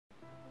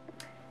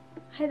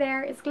Hi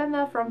there, it's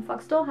Glenda from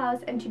Fox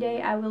Dollhouse, and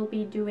today I will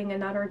be doing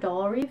another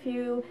doll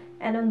review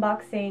and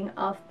unboxing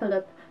of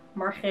Pullip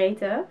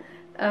Margrethe.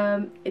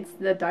 It's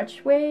the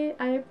Dutch way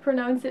I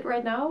pronounce it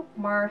right now,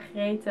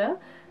 Margrethe.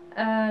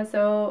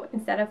 So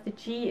instead of the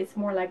G, it's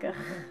more like a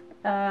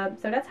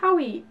so that's how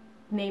we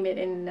name it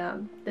in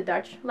the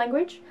Dutch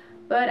language.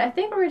 But I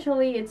think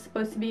originally it's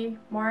supposed to be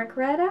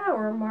Margrethe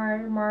or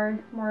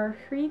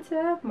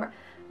Margrethe.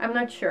 I'm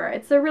not sure.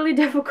 It's a really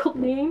difficult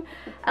name.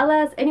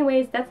 Alas,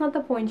 anyways, that's not the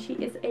point. She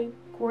is a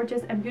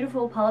gorgeous and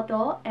beautiful Pullip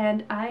doll,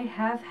 and I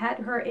have had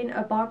her in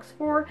a box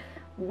for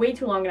way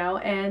too long now,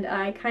 and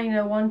I kind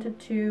of wanted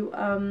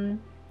to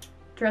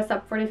dress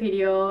up for the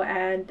video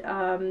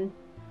and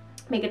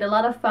make it a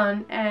lot of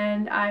fun.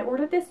 And I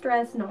ordered this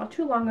dress not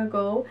too long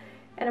ago,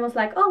 and I was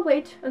like, oh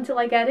wait until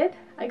I get it.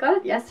 I got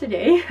it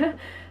yesterday.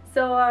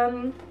 So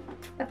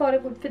I thought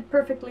it would fit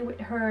perfectly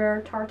with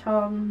her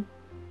tartan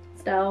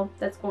style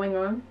that's going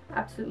on.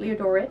 Absolutely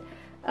adore it.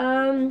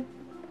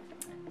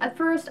 At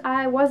first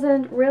I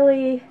wasn't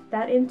really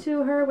that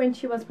into her when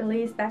she was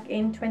released back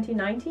in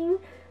 2019.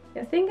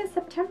 I think it's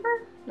September,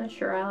 not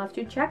sure, I'll have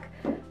to check.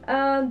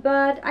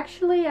 But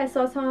actually I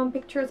saw some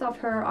pictures of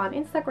her on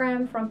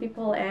Instagram from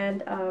people,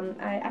 and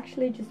I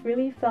actually just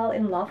really fell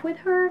in love with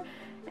her.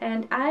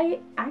 And I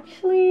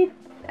actually,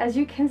 as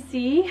you can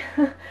see,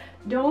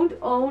 don't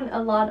own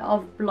a lot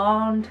of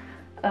blonde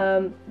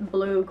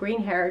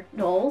blue-green hair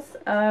dolls.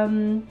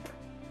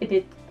 It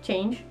did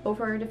change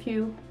over the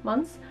few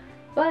months,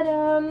 but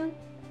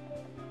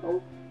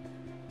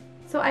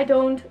so I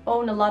don't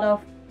own a lot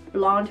of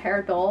blonde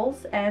hair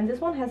dolls, and this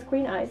one has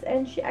green eyes,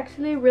 and she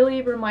actually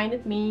really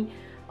reminded me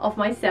of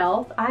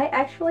myself. I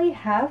actually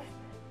have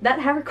that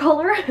hair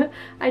color.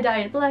 I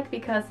dyed it black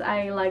because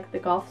I like the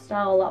goth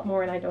style a lot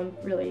more, and I don't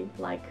really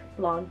like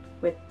blonde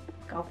with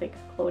gothic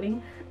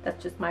clothing.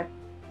 That's just my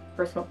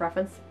personal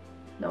preference,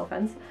 no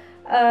offense.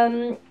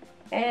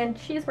 And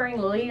she's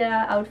wearing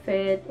Lolita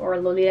outfit, or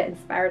Lolita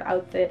inspired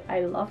outfit.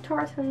 I love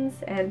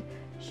tartans, and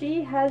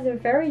she has a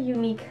very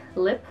unique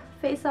lip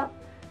face up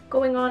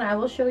going on. I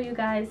will show you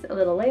guys a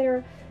little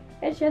later.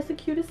 And she has the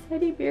cutest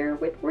teddy bear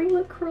with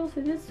ringlet curls.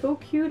 It is so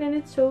cute, and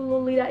it's so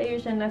Lolita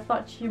Asian. I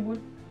thought she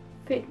would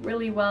fit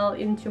really well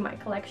into my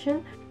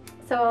collection.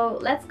 So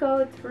let's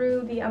go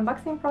through the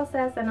unboxing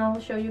process, and I'll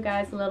show you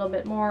guys a little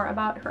bit more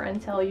about her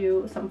and tell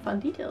you some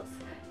fun details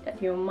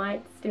that you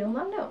might still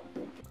not know.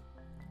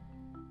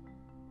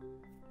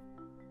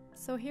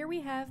 So here we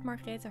have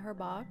Margrethe, her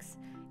box.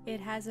 It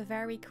has a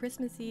very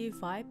Christmassy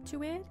vibe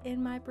to it,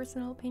 in my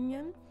personal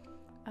opinion,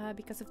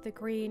 because of the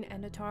green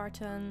and the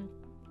tartan,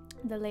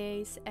 the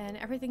lace, and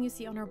everything you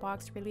see on her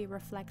box really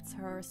reflects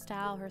her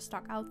style, her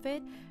stock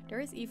outfit. There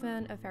is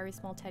even a very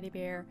small teddy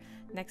bear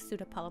next to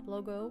the Pullip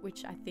logo,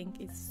 which I think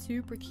is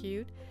super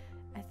cute.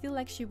 I feel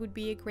like she would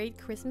be a great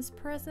Christmas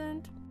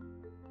present.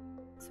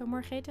 So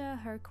Margrethe,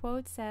 her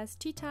quote says,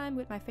 "Tea time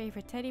with my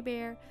favorite teddy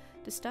bear,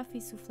 the stuffy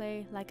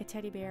souffle like a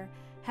teddy bear,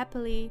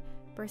 happily,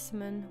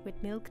 persimmon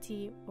with milk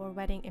tea, or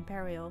wedding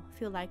imperial,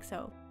 feel like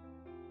so."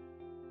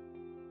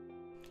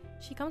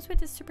 She comes with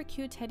this super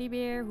cute teddy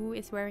bear who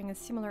is wearing a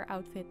similar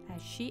outfit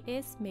as she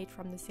is, made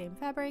from the same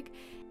fabric.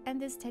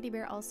 And this teddy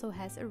bear also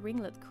has a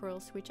ringlet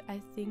curls, which I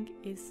think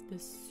is the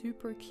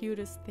super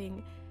cutest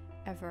thing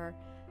ever.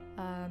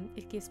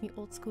 It gives me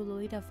old school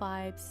Lolita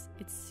vibes.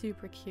 It's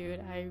super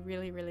cute. I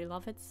really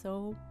love it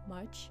so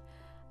much.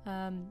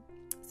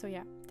 So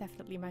yeah,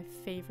 definitely my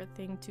favorite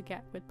thing to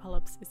get with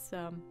Pullips is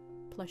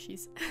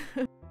plushies.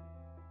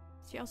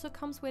 She also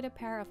comes with a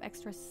pair of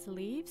extra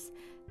sleeves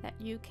that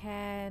you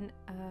can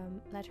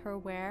let her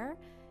wear.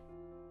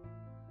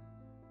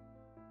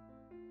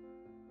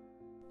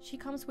 She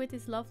comes with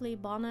this lovely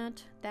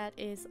bonnet that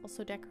is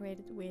also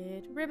decorated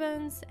with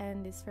ribbons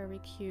and this very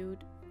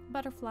cute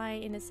butterfly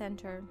in the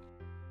center.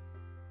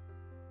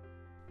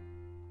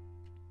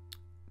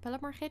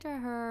 Pullip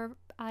Margrethe, her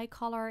eye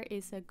color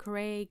is a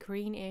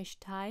gray-greenish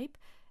type.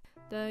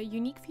 The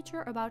unique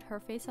feature about her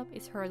face up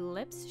is her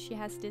lips. She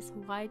has this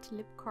white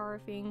lip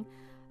carving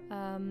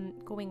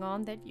going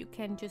on that you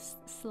can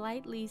just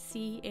slightly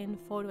see in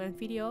photo and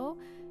video.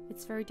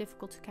 It's very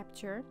difficult to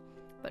capture,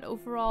 but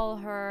overall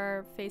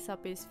her face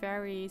up is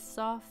very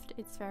soft,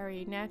 it's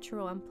very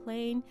natural and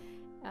plain,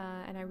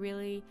 and I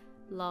really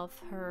love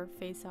her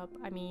face up.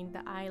 I mean,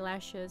 the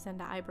eyelashes and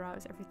the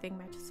eyebrows, everything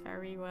matches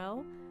very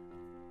well.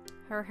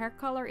 Her hair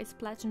color is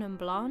platinum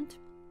blonde.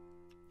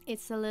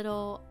 It's a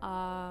little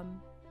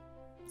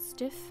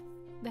stiff,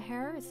 the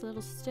hair is a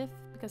little stiff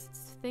because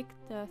it's thick,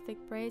 the thick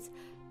braids,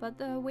 but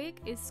the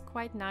wig is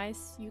quite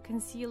nice. You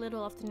can see a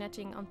little of the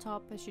netting on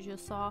top, as you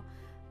just saw,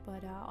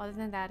 but other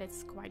than that,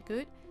 it's quite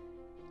good.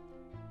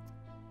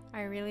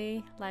 I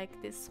really like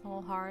this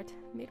small heart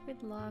made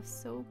with love,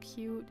 so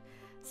cute.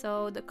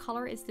 So the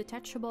color is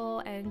detachable,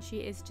 and she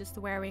is just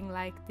wearing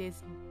like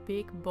this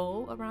big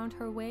bow around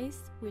her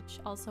waist, which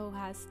also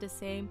has the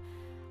same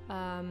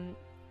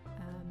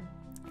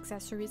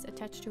accessories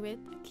attached to it,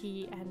 a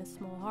key and a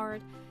small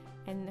heart.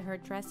 and her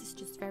dress is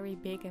just very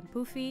big and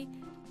poofy,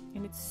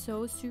 and it's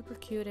so super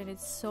cute and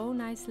it's so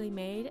nicely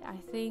made. I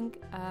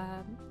think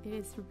it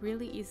is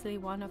really easily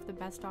one of the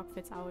best dog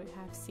fits I would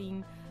have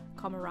seen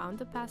come around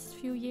the past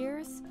few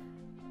years.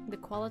 The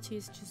quality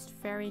is just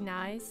very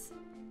nice.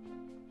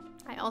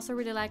 I also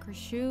really like her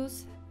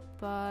shoes,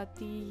 but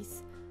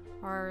these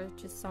are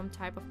just some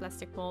type of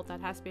plastic mold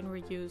that has been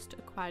reused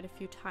quite a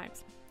few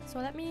times. So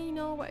let me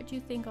know what you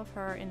think of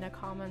her in the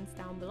comments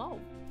down below.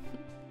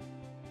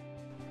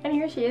 And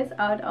here she is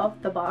out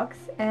of the box,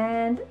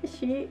 and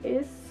she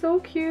is so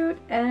cute,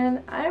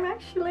 and I'm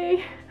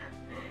actually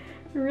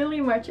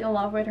really much in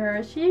love with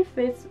her. She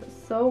fits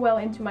so well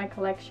into my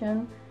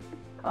collection.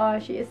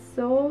 She is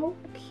so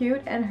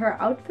cute, and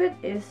her outfit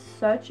is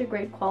such a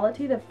great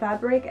quality. The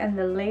fabric and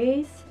the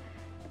lace,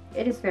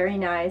 it is very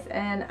nice,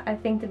 and I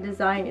think the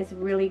design is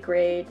really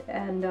great,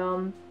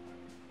 and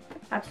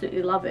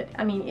absolutely love it.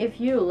 I mean, if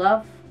you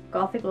love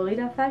Gothic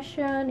Lolita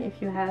fashion,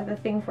 if you have a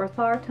thing for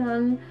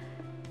tartan,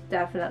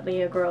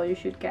 definitely a girl you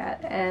should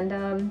get.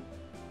 And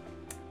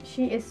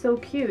she is so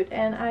cute,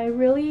 and I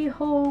really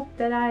hope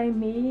that I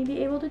may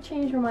be able to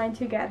change her mind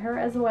to get her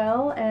as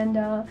well. And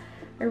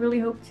I really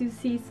hope to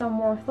see some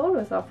more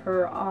photos of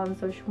her on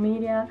social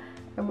media.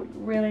 I would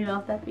really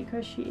love that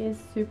because she is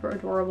super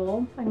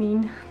adorable. I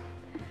mean,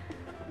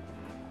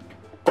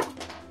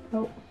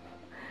 oh,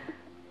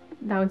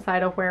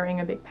 downside of wearing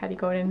a big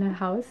petticoat in the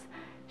house,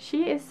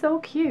 she is so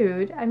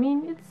cute. I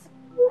mean, it's,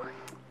 ooh,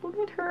 look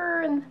at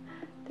her, and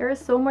there is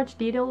so much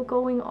detail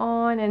going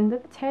on, and the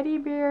teddy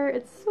bear,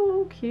 it's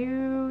so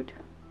cute,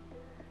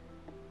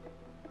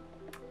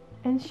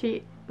 and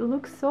she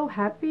looks so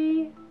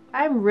happy.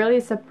 I'm really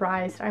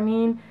surprised. I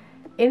mean,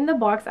 in the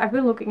box, I've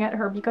been looking at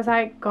her because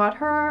I got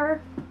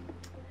her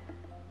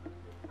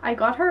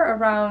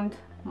around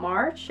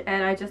March,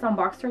 and I just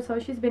unboxed her, so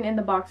she's been in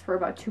the box for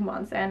about 2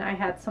 months, and I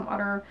had some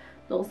other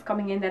dolls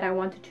coming in that I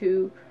wanted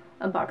to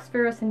unbox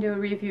first and do a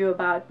review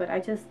about, but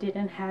I just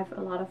didn't have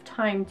a lot of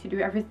time to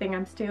do everything.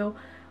 I'm still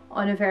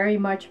on a very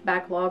much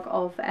backlog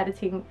of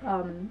editing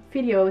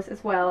videos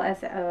as well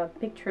as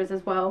pictures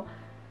as well,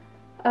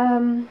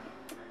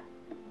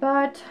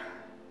 but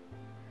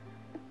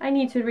I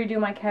need to redo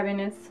my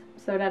cabinets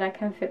so that I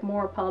can fit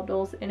more Pullip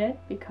dolls in it,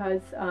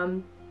 because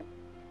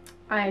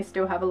I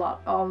still have a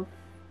lot of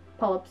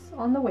Pullips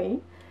on the way,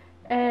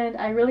 and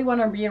I really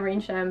want to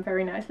rearrange them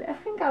very nicely. I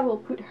think I will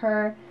put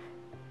her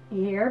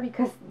here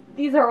because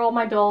these are all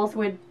my dolls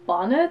with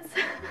bonnets.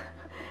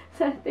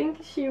 So I think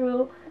she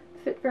will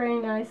fit very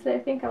nicely. I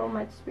think I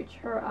might switch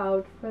her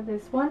out for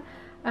this one.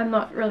 I'm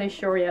not really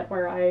sure yet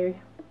where I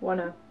want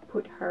to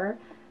put her,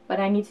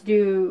 but I need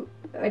to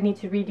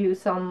redo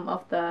some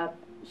of the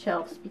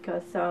shelves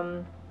because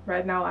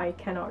right now I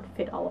cannot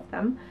fit all of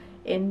them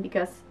in,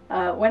 because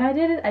when I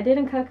did it, I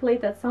didn't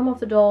calculate that some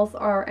of the dolls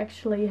are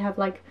actually have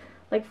like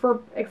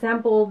for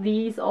example,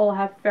 these all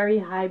have very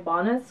high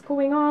bonnets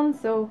going on,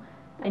 so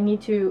I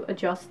need to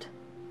adjust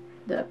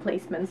the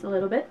placements a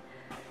little bit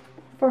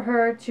for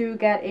her to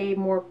get a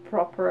more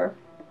proper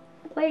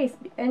place,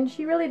 and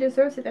she really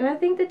deserves it. And I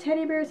think the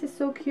teddy bears is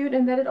so cute,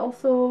 and that it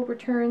also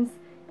returns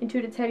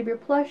into the teddy bear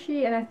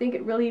plushie, and I think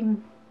it really,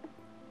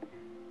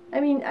 I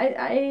mean,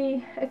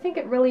 I think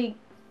it really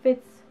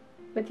fits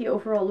with the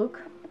overall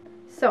look.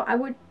 So I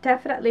would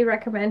definitely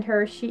recommend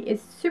her. She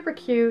is super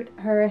cute.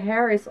 Her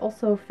hair is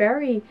also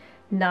very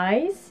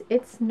nice.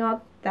 It's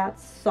not that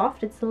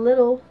soft. It's a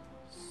little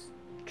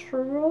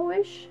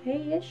strawish,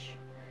 hayish,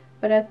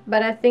 but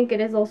I think it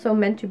is also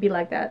meant to be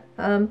like that.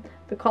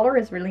 The color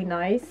is really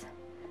nice.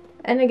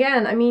 And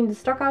again, I mean, the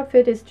stock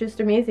outfit is just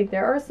amazing.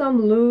 There are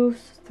some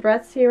loose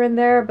threads here and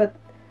there, but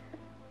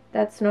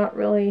that's not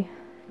really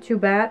too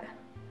bad.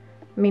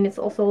 I mean, it's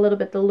also a little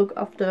bit the look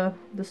of the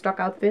stock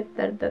outfit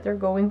that they're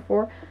going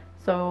for.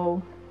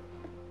 So,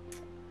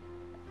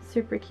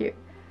 super cute.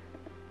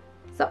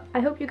 So, I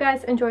hope you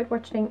guys enjoyed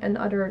watching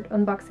another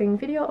unboxing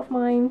video of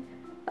mine.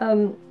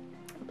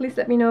 Please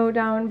let me know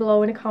down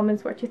below in the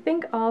comments what you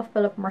think of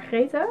Pullip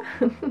Margrethe.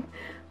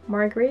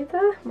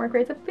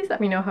 Margrethe. Please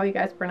let me know how you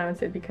guys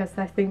pronounce it, because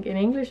I think in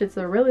English it's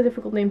a really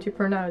difficult name to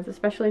pronounce,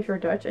 especially if you're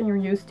Dutch and you're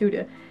used to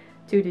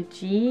the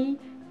G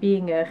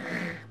being a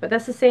but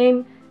that's the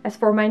same as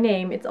for my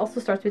name. It also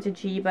starts with a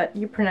G, but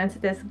you pronounce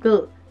it as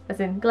gl, as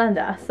in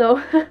Glenda.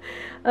 So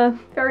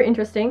very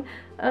interesting.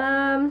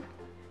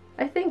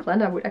 I think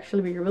Glenda would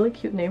actually be a really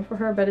cute name for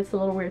her, but it's a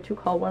little weird to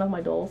call one of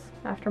my dolls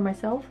after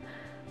myself.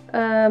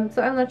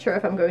 So I'm not sure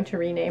if I'm going to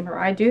rename her.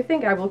 I do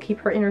think I will keep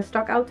her in her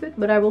stock outfit,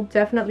 but I will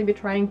definitely be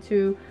trying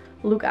to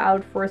look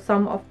out for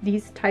some of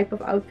these type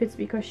of outfits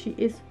because she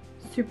is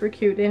super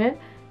cute in it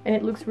and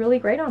it looks really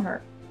great on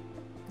her.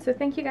 So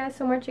thank you guys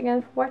so much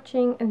again for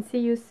watching, and see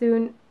you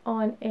soon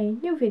on a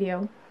new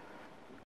video.